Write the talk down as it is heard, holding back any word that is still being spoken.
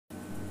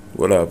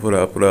What up, what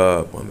up, what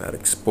up? I'm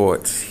at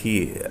Sports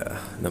here,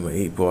 number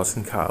 8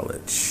 Boston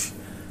College.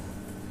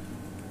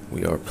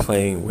 We are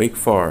playing Wake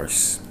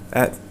Forest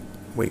at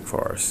Wake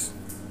Forest,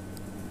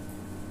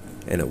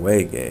 an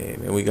away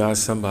game. And we got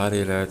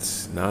somebody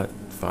that's not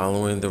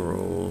following the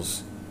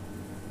rules.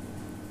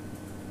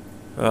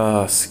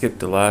 Skipped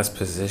the last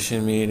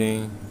position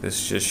meeting.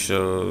 This just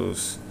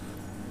shows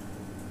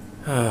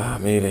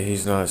maybe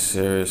he's not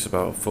serious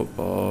about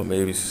football.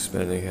 Maybe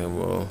suspending him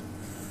will.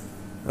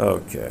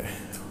 Okay.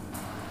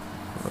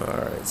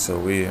 So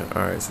we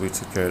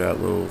took care of that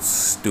little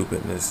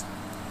stupidness.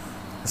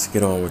 Let's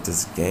get on with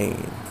this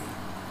game.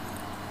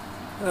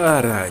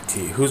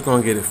 Alrighty, who's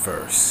gonna get it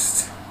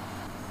first?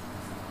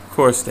 Of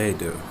course they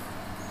do.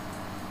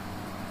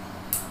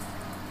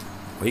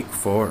 Wake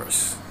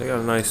Forest. They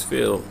got a nice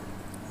field.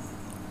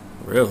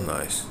 Real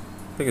nice.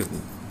 I think it's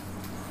the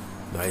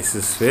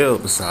nicest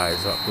field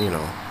besides,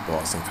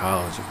 Boston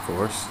College, of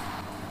course.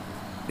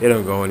 They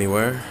don't go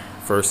anywhere.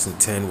 1st and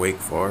 10, Wake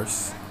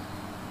Forest.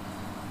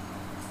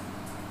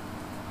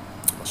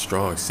 A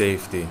strong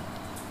safety.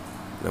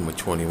 Number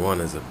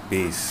 21 is a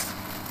beast.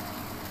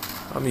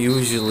 I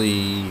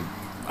usually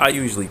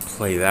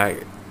play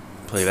that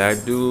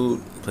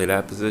dude, play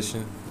that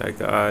position, that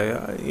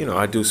guy.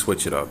 I do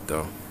switch it up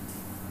though.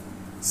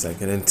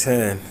 2nd and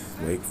 10,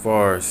 Wake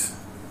Forest.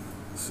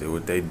 See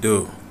what they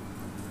do.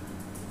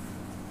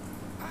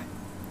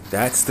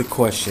 That's the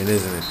question,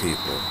 isn't it,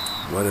 people?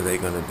 What are they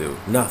gonna do?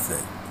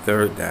 Nothing.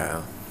 3rd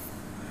down.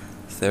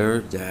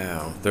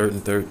 3rd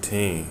and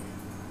 13.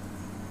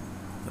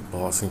 The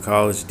Boston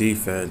College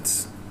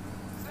defense.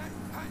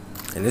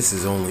 And this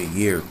is only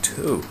year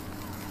 2.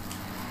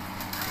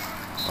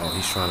 Oh,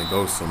 he's trying to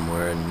go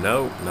somewhere.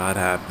 Nope, not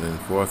happening.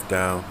 4th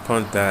down.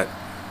 Punt that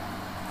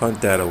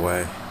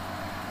away.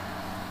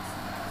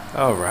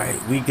 All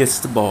right, we gets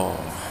the ball.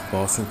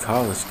 Boston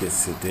College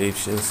gets it. Dave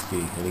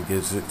Shinsky, and he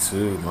gives it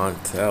to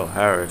Montel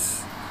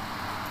Harris.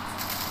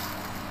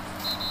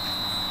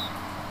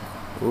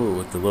 Ooh,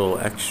 with the little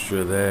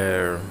extra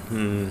there.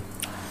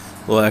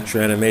 Little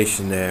extra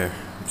animation there.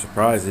 I'm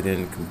surprised they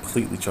didn't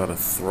completely try to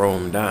throw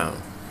him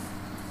down.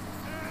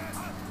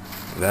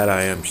 That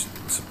I am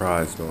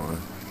surprised on.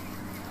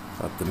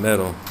 Up the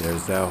middle,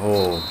 there's that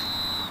hole.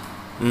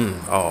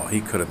 Oh,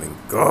 he could have been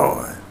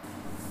gone.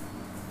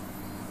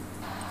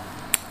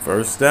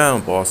 1st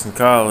down, Boston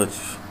College.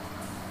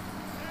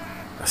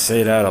 I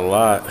say that a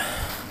lot.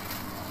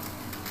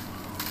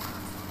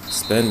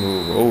 Spin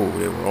move. Oh,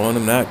 they were on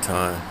him that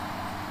time.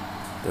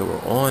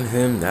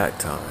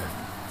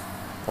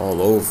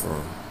 All over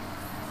him.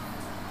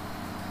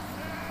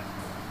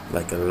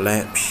 Like a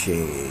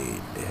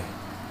lampshade.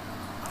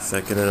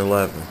 2nd and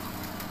 11.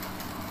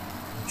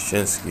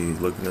 Shinsky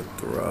looking to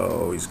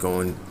throw. He's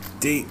going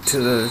deep to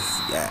the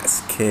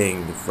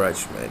King, the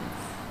freshman.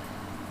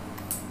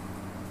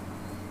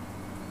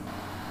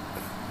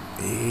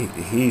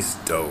 He's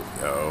dope,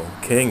 yo.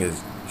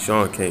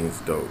 Sean King is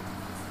dope.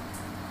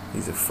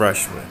 He's a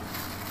freshman.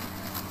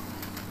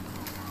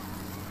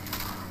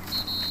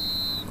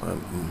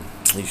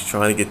 He's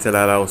trying to get to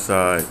that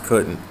outside.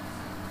 Couldn't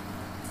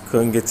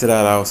get to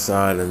that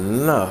outside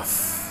enough.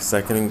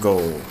 2nd and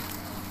goal.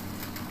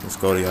 Let's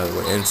go the other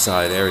way.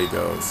 Inside. There he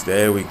goes.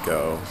 There we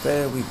go.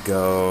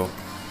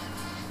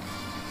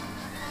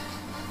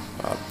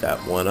 Pop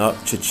that one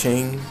up.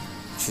 Cha-ching.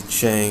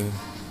 Cha-ching.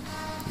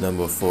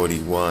 Number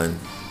 41.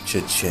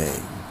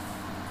 Cha-ching.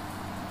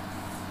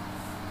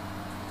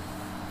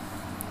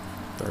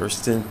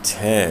 1st and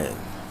 10.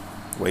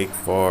 Wake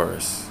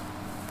Forest.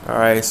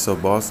 Alright, so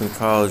Boston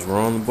College, we're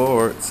on the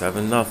board.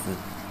 7-0.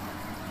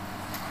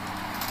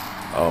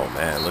 Oh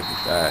man, look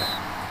at that.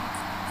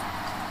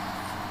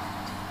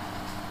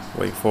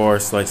 Wake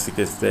Forest likes to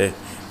get they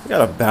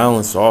got a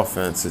balanced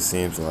offense, it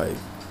seems like,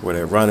 where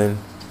they're running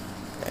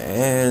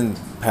and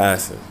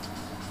passing.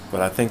 But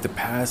I think the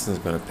passing is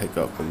going to pick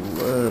up a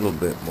little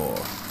bit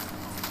more.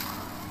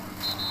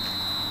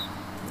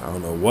 I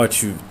don't know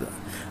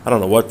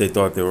what they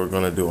thought they were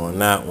going to do on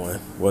that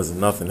one. Wasn't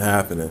nothing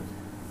happening.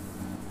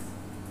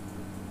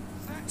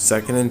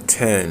 2nd and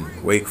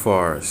 10, Wake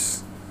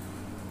Forest.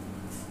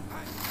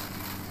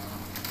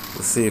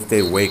 Let's see if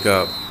they wake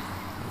up.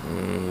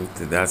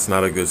 That's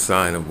not a good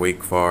sign of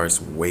Wake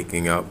Forest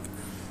waking up.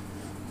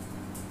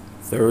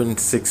 3rd and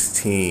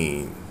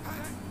 16.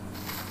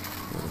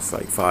 It's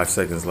like 5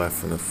 seconds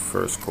left in the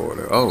 1st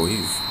quarter. Oh,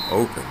 he's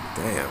open.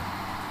 Damn.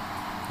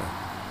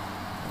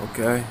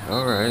 Okay,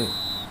 all right.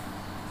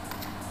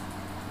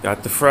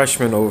 Got the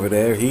freshman over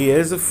there. He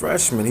is a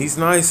freshman. He's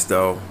nice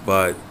though,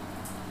 but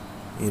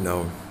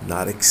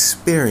not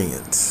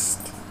experienced.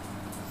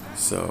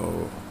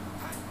 So,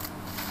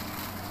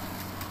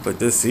 but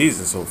this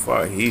season so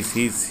far,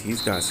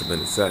 he's got some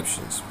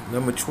interceptions.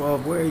 Number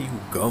 12, where are you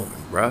going,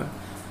 bruh?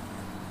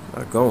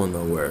 Not going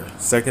nowhere.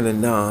 2nd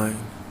and 9.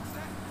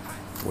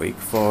 Wake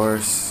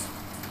Forest.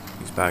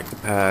 He's back to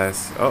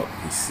pass. Oh,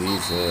 he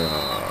sees it.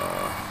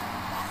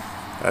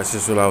 That's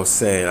just what I was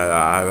saying.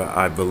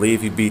 I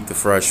believe he beat the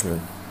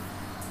freshman.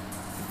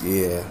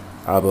 Yeah,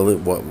 I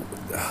believe.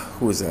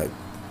 Who is that?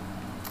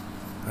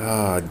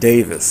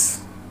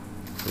 Davis.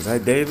 Was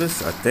that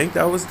Davis? I think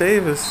that was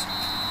Davis.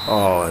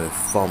 Oh, and it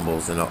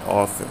fumbles in the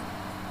offense.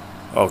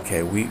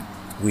 Okay, we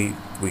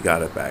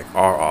got it back.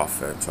 Our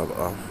offense.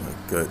 Oh my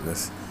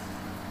goodness.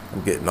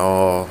 I'm getting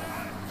all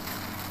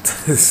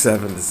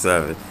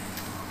 7-7.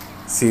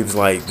 Seems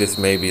like this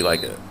may be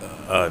like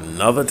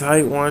another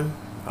tight one.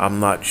 I'm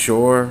not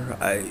sure.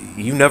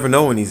 You never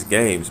know in these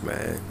games,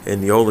 man.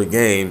 In the older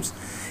games,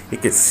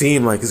 it could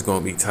seem like it's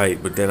going to be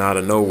tight, but then out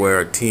of nowhere,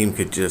 a team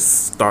could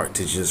just start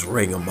to just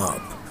ring them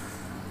up.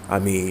 I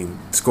mean,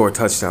 score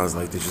touchdowns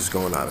like they're just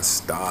going out of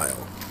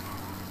style.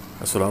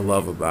 That's what I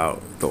love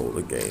about the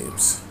older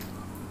games.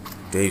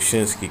 Dave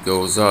Shinsky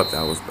goes up.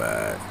 That was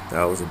bad.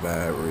 That was a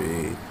bad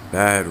read.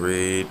 Bad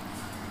read.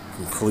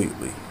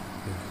 Completely.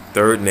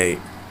 3rd and 8.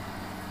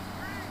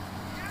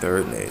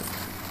 3rd and 8.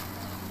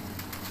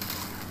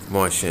 Come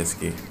on,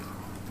 Shinsky.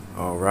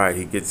 All right,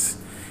 he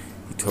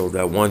told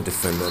that one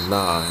defender,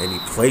 nah, and he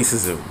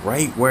places it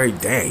right where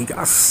he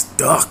got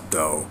stuck,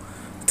 though.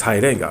 The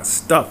tight end got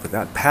stuck, but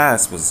that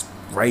pass was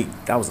right.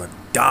 That was a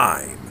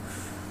dime.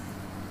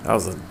 That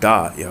was a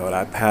dot, yo.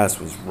 That pass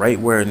was right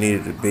where it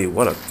needed to be.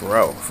 What a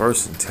throw.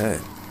 1st and 10.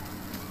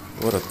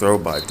 What a throw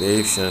by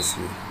Dave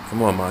Shinsky.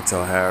 Come on,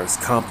 Montel Harris.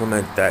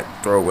 Compliment that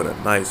throw with a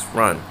nice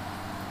run.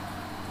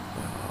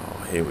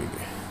 Oh, here we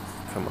go.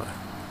 Come on.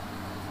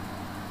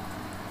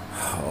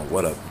 Oh,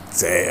 what a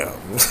damn.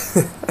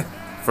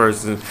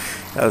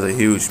 That was a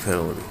huge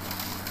penalty.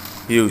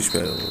 Huge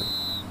penalty.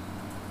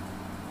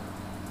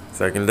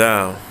 2nd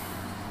down.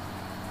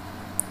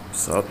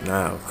 What's up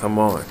now? Come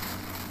on.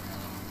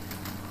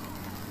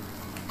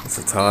 It's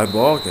a tie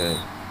ball game.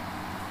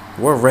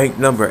 We're ranked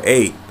number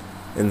 8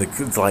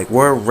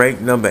 we're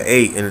ranked number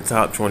 8 in the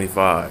top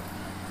 25.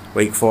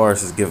 Wake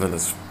Forest is giving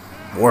us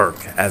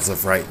work as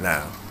of right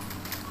now.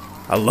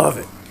 I love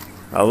it.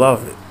 I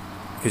love it.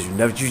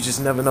 Because you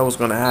just never know what's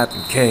going to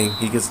happen. King,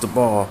 he gets the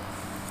ball.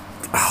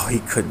 Oh, he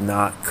could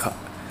not cut.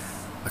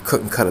 I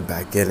couldn't cut it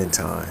back in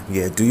time.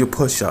 Yeah, do your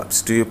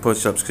push-ups. Do your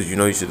push-ups because you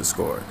know you should have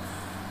scored.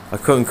 I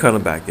couldn't cut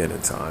it back in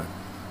time.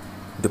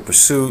 The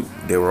pursuit,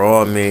 they were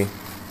on me.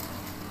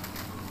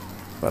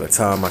 By the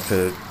time I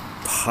could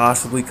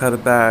possibly cut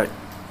it back,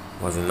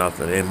 wasn't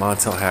nothing. And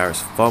Montel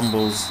Harris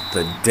fumbles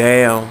the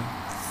damn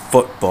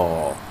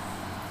football.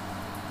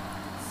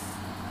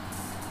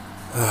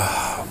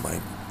 Oh, my.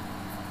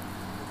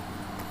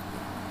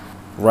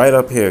 Right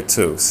up here,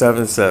 too.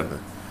 7-7.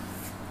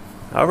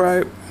 All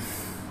right.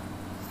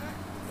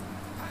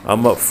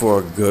 I'm up for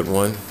a good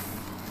one.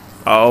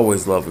 I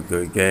always love a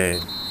good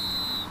game.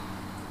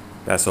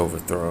 That's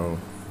overthrown.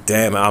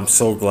 Damn, I'm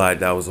so glad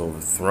that was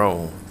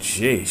overthrown.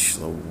 Jeez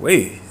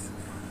Louise.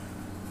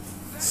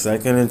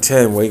 2nd and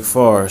 10, Wake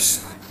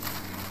Forest.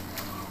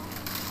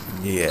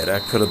 Yeah,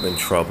 that could have been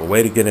trouble.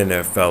 Way to get in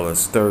there,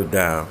 fellas. 3rd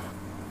down.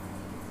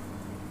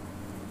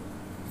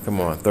 Come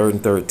on, 3rd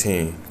and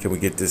 13. Can we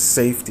get this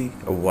safety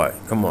or what?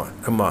 Come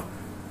on, come on.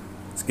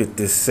 Let's get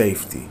this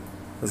safety.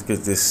 Let's get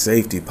this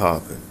safety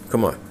popping.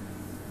 Come on.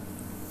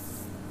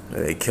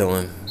 Are they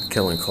killing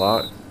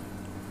clock?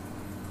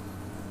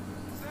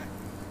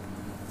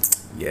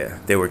 Yeah,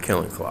 they were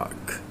killing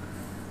clock.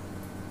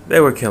 They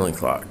were killing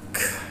clock.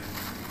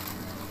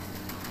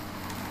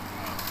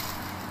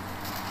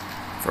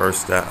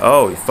 1st down.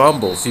 Oh, he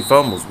fumbles. He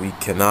fumbles. We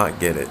cannot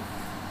get it.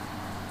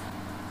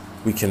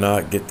 We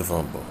cannot get the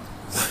fumble.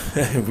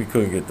 We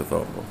couldn't get the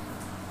fumble.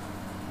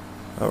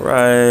 All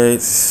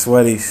right.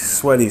 Sweaty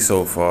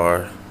so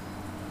far.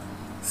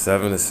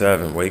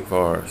 7-7. Wake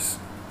Forest.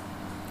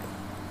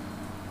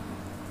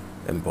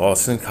 And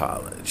Boston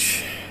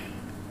College.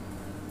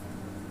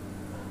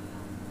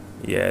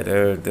 Yeah,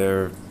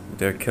 they're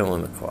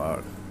killing the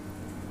clock.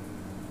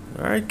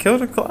 All right, kill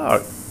the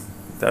clock.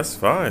 That's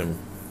fine.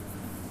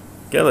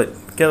 Kill it.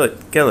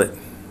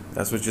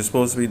 That's what you're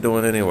supposed to be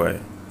doing anyway.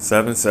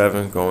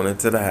 7-7 going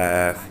into the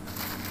half.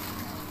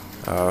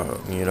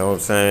 You know what I'm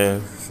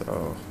saying?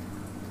 So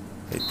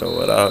they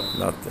throw it up.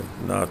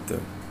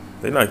 Nothing.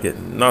 They're not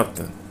getting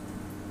nothing.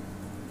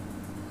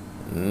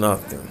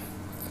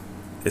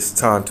 It's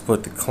time to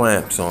put the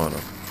clamps on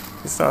them.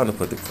 It's time to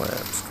put the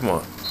clamps. Come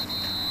on.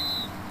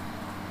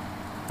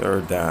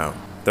 3rd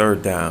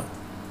down.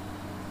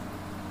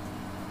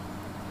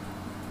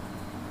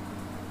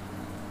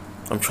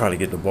 I'm trying to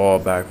get the ball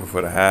back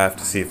before the half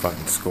to see if I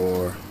can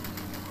score.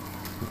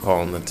 I'm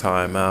calling the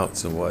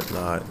timeouts and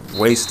whatnot.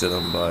 Wasted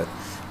them, but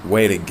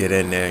way to get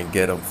in there and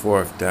get them.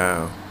 4th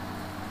down.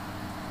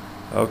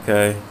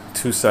 Okay,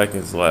 2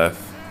 seconds left.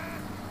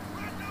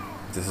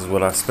 This is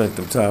what I spent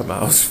them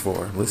timeouts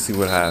for. Let's see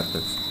what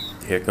happens.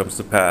 Here comes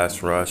the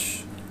pass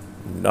rush.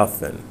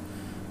 Nothing.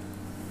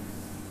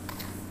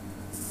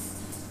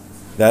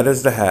 That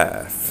is the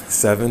half.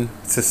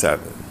 7-7.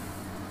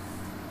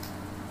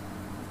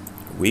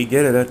 We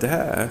get it at the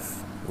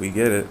half. We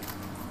get it.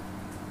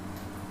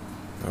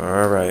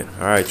 All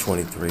right,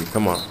 23.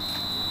 Come on.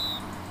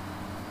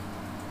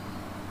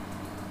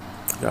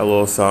 Got a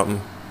little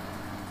something.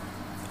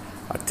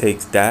 I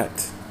takes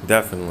that.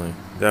 Definitely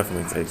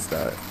takes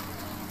that.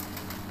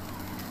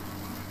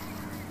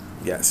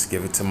 Yes,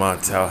 give it to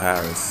Montel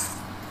Harris.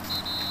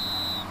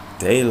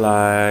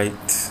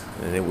 Daylight.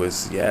 And it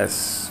was,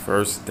 yes,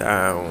 first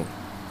down.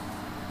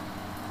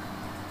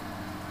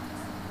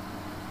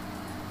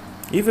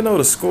 Even though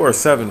the score is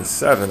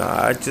 7-7,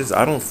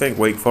 I don't think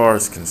Wake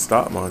Forest can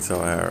stop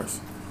Montel Harris.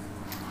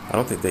 I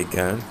don't think they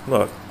can.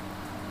 Look.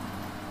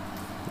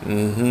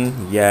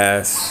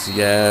 Yes,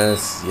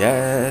 yes,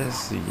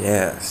 yes,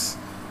 yes.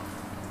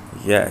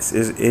 Yes,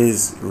 it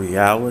is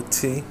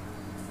reality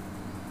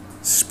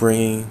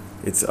springing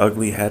its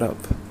ugly head up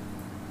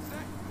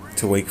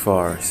to Wake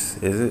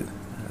Forest. Is it?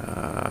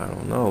 I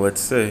don't know.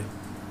 Let's see.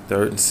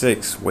 3rd and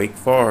 6. Wake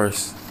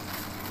Forest.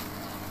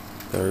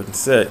 3rd and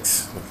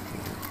 6.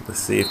 Let's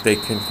see if they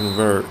can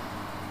convert.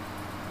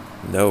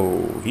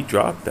 No, he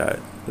dropped that.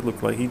 It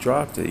looked like he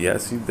dropped it.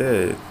 Yes, he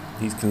did.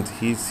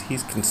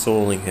 He's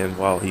consoling him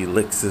while he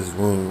licks his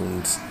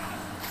wounds.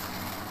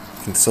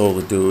 Console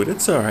the dude.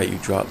 It's all right. You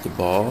dropped the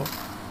ball.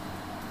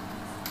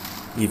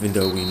 Even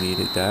though we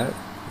needed that.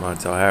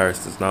 Montel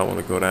Harris does not want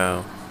to go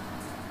down.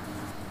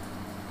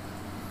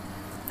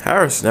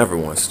 Harris never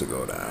wants to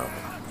go down.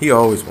 He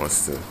always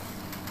wants to.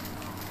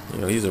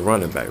 You know, he's a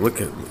running back.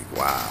 Look at me.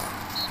 Wow.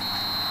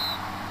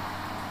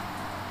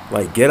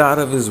 Like, get out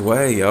of his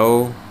way,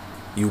 yo.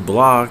 You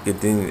block, and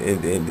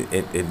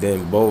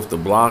then both the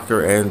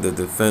blocker and the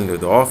defender,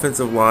 the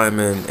offensive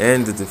lineman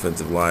and the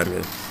defensive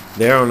lineman,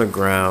 they're on the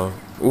ground.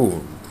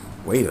 Ooh,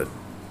 wait a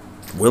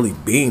Willie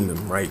beamed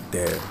him right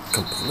there.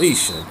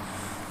 Completion.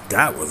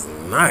 That was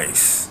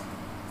nice.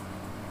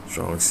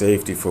 Strong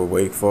safety for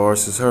Wake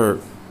Forest is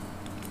hurt.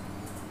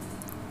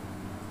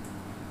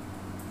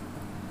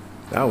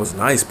 That was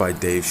nice by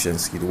Dave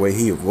Shinsky. The way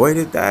he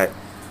avoided that,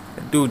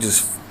 that dude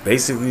just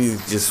basically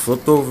just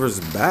flipped over his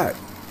back.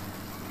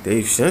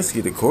 Dave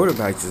Shinsky, the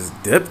quarterback, just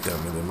dipped him.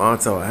 And then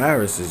Montel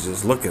Harris is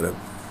just, look at him.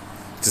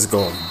 Just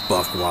going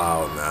buck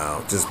wild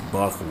now. Just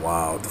buck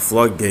wild. The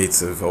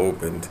floodgates have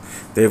opened.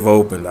 They've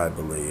opened, I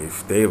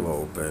believe. They've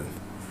opened.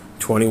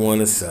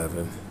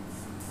 21-7.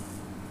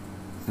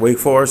 Wake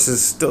Forest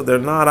is still, they're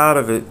not out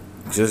of it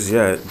just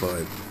yet,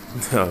 but,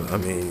 I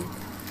mean.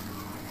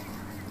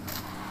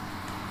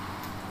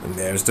 And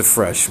there's the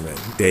freshman,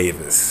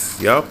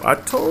 Davis. Yup, I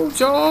told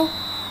y'all.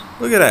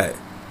 Look at that.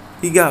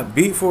 He got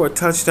beat for a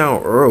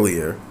touchdown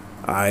earlier,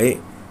 alright?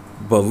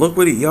 But look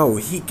what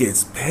he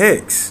gets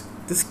picks.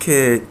 This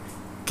kid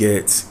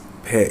gets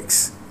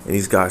picks, and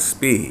he's got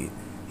speed.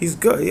 He's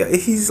good. Yeah,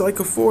 he's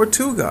like a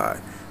 4-2 guy.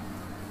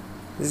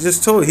 He's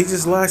just told he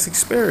just lacks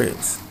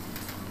experience.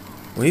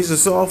 When he's a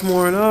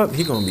sophomore and up,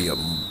 he's gonna be a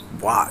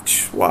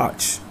watching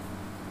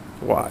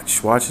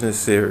this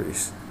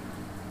series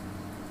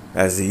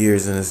as the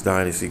years in this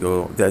dynasty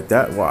go.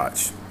 That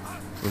watch.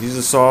 When he's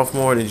a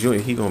sophomore and a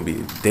junior,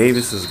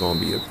 Davis is gonna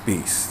be a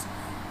beast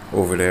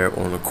over there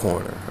on the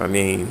corner. I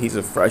mean, he's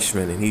a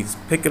freshman and he's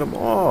picking them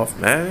off,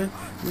 man.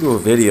 We do a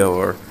video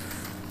or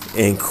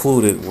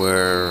include it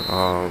where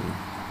I'm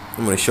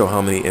gonna show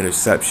how many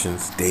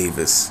interceptions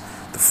Davis,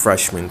 the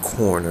freshman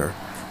corner,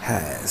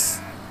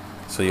 has,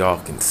 so y'all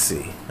can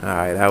see. All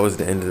right, that was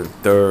the end of the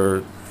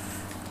third.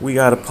 We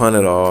gotta punt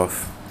it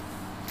off.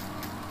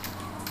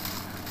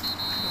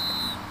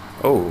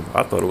 Oh,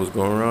 I thought it was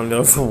going around the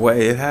other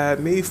way. It had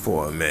me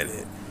for a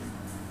minute.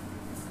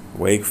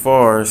 Wake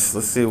Forest.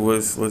 Let's see.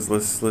 Let's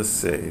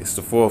see. It's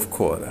the 4th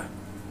quarter.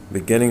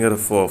 Beginning of the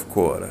 4th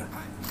quarter.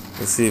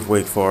 Let's see if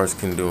Wake Forest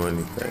can do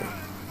anything.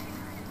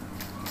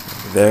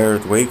 There,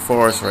 Wake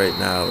Forest right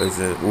now is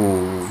a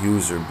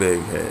user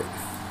big hit,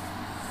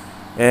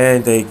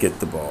 and they get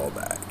the ball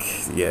back.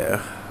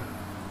 Yeah.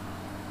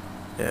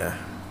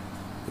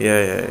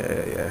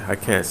 I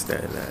can't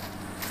stand that.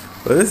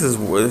 But this is,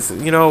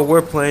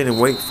 we're playing in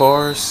Wake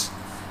Forest,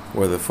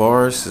 where the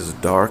forest is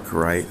dark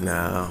right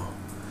now.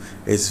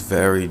 It's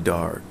very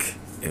dark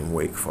in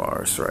Wake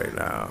Forest right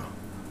now.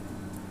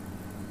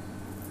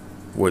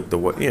 With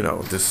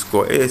the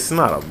score, it's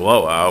not a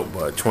blowout,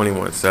 but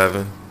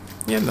 21-7.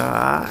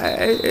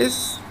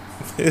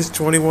 It's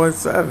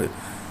 21-7.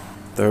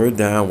 3rd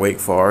down, Wake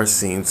Forest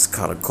seems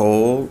kind of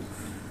cold.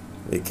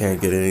 They can't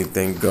get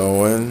anything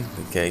going.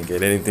 They can't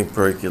get anything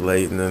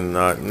percolating and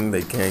nothing.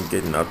 They can't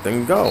get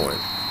nothing going.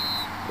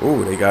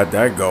 Ooh, they got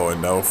that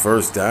going, though.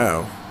 1st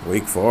down,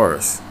 Wake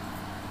Forest.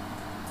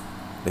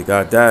 They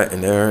got that,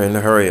 and they're in a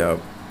hurry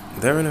up.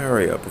 They're in a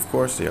hurry up. Of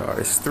course they are.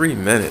 It's 3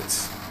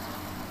 minutes.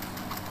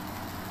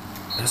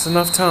 That's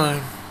enough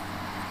time.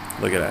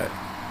 Look at that.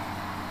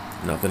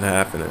 Nothing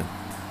happening.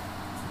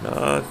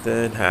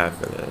 Nothing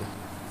happening.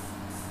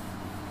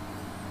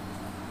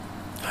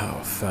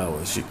 Oh,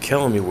 fellas, you're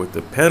killing me with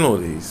the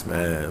penalties,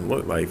 man.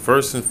 Look, like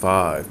 1st and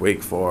 5,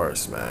 Wake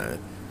Forest, man.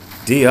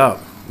 D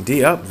up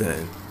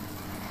then.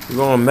 You're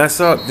gonna mess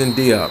up, then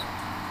D up.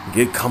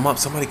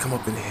 Somebody come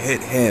up and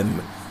hit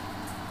him.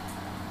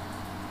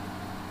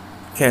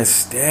 Can't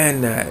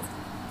stand that.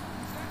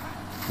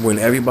 When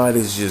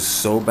everybody's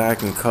just so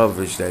back in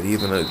coverage that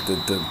even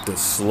the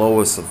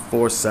slowest of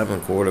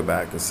 4-7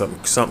 quarterback or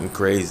something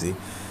crazy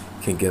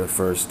can get a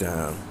 1st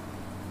down.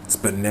 It's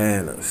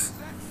bananas.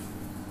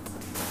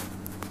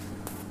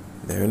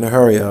 They're in a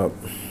hurry up.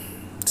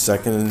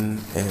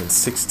 2nd and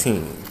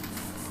 16.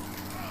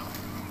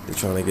 They're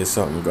trying to get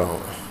something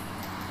going.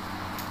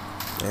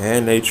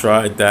 And they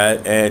tried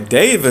that. And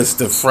Davis,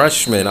 the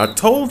freshman, I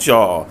told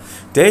y'all.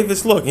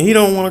 Davis, look, he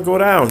don't want to go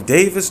down.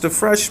 Davis, the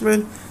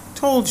freshman,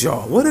 told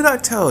y'all. What did I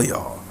tell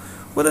y'all?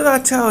 What did I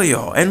tell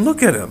y'all? And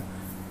look at him.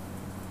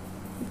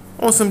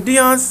 On some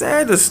Deion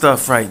Sanders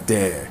stuff right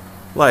there.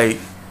 Like,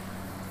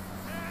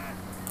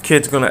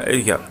 kid's got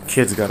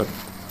a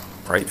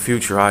bright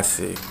future, I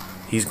see.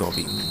 He's going to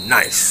be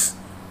nice.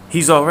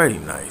 He's already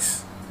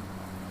nice.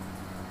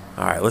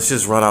 All right, let's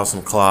just run out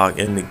some clock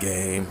in the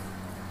game.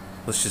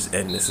 Let's just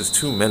end this. There's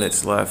 2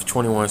 minutes left.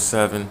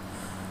 21-7.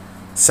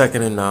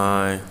 2nd and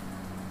 9.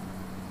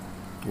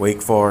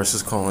 Wake Forest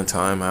is calling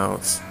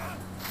timeouts.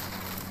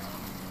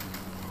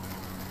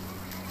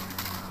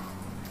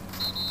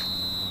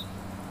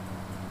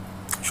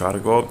 Try to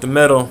go up the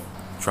middle.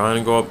 Trying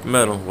to go up the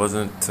middle.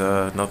 Wasn't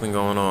nothing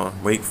going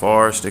on. Wake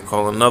Forest, they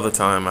call another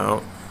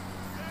timeout.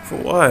 For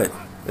what?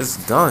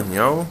 It's done,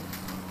 yo.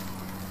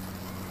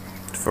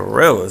 For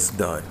real, it's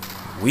done.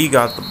 We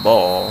got the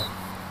ball.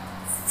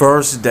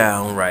 First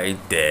down right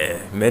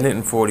there. Minute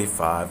and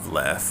 45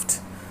 left.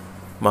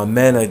 My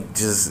men are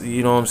just,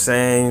 you know what I'm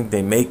saying?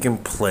 They making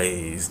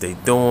plays. They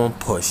doing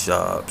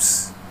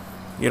push-ups.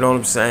 You know what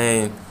I'm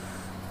saying?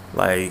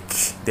 Like,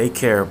 they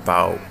care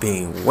about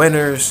being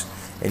winners,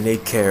 and they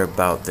care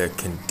about their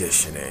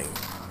conditioning.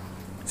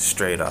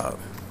 Straight up.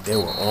 They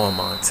were on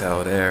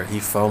Montel there. He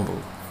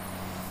fumbled.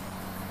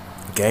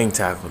 Gang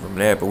tackled him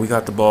there, but we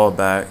got the ball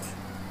back.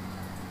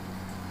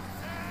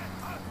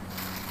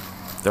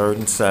 3rd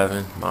and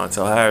 7.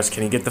 Montel Harris,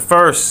 can he get the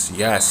first?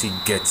 Yes, he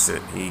gets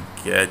it. He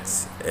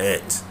gets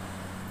it.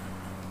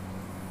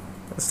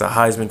 That's the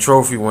Heisman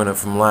Trophy winner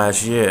from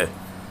last year.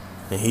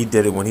 And he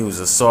did it when he was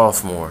a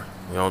sophomore.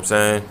 You know what I'm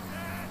saying?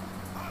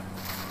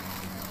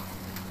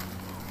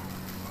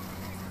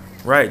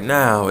 Right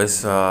now,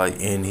 it's,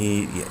 and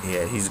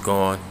he's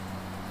gone.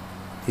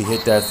 He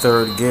hit that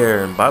 3rd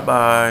gear, and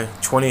bye-bye.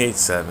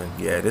 28-7.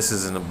 Yeah, this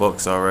is in the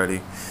books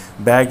already.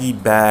 Baggy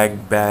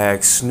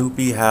bag,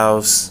 Snoopy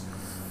house.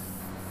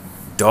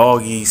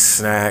 Doggy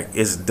snack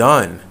is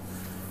done.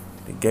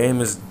 The game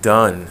is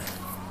done.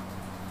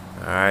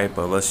 Alright,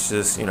 but let's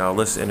just,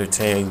 let's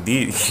entertain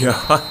these.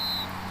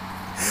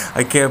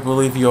 I can't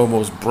believe he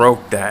almost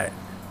broke that.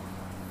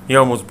 He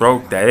almost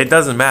broke that. It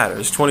doesn't matter.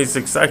 It's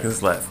 26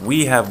 seconds left.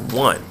 We have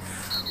won.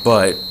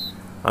 But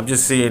I'm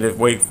just seeing if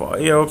Wake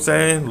Forest, you know what I'm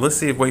saying? Let's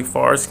see if Wake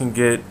Forest can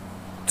get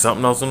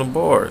something else on the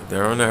board.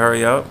 They're on the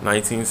hurry up.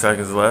 19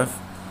 seconds left.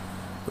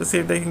 Let's see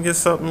if they can get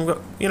something,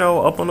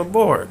 up on the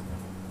board.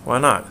 Why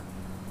not?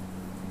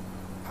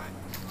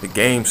 The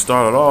game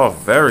started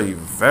off very,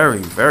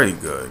 very, very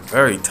good.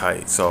 Very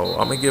tight. So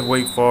I'm going to give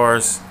Wake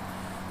Forest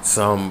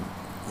some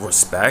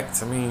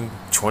respect. I mean,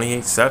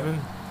 28-7.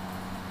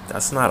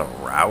 That's not a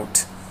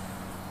rout.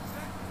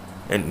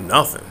 And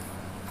nothing.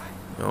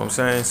 You know what I'm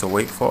saying? So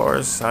Wake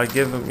Forest, I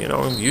give them,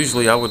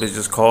 usually I would have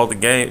just called the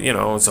game,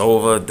 it's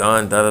over,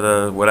 done,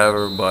 da-da-da,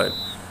 whatever. But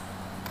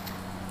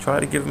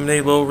try to give them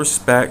a little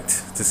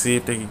respect to see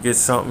if they could get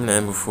something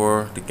in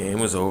before the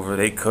game was over.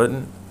 They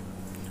couldn't.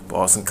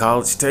 Boston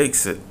College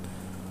takes it.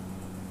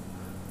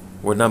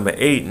 We're number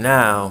 8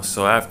 now,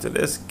 so after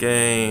this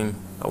game,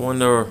 I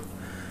wonder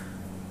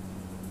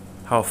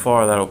how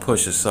far that'll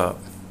push us up.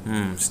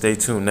 Stay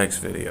tuned next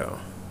video.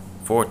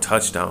 4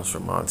 touchdowns for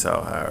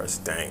Montel Harris.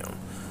 Damn.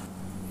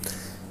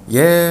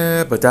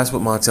 Yeah, but that's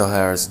what Montel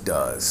Harris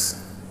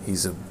does.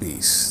 He's a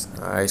beast.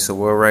 Alright, so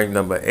we're ranked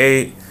number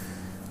 8.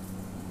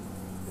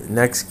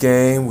 Next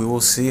game, we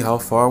will see how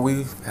far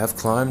we have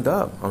climbed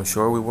up. I'm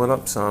sure we went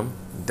up some.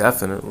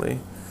 Definitely.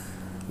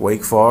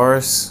 Wake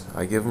Forest,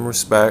 I give them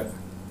respect.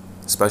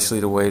 Especially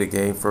the way the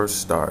game first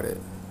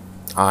started.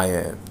 I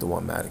am the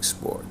One Matic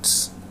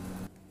Sports.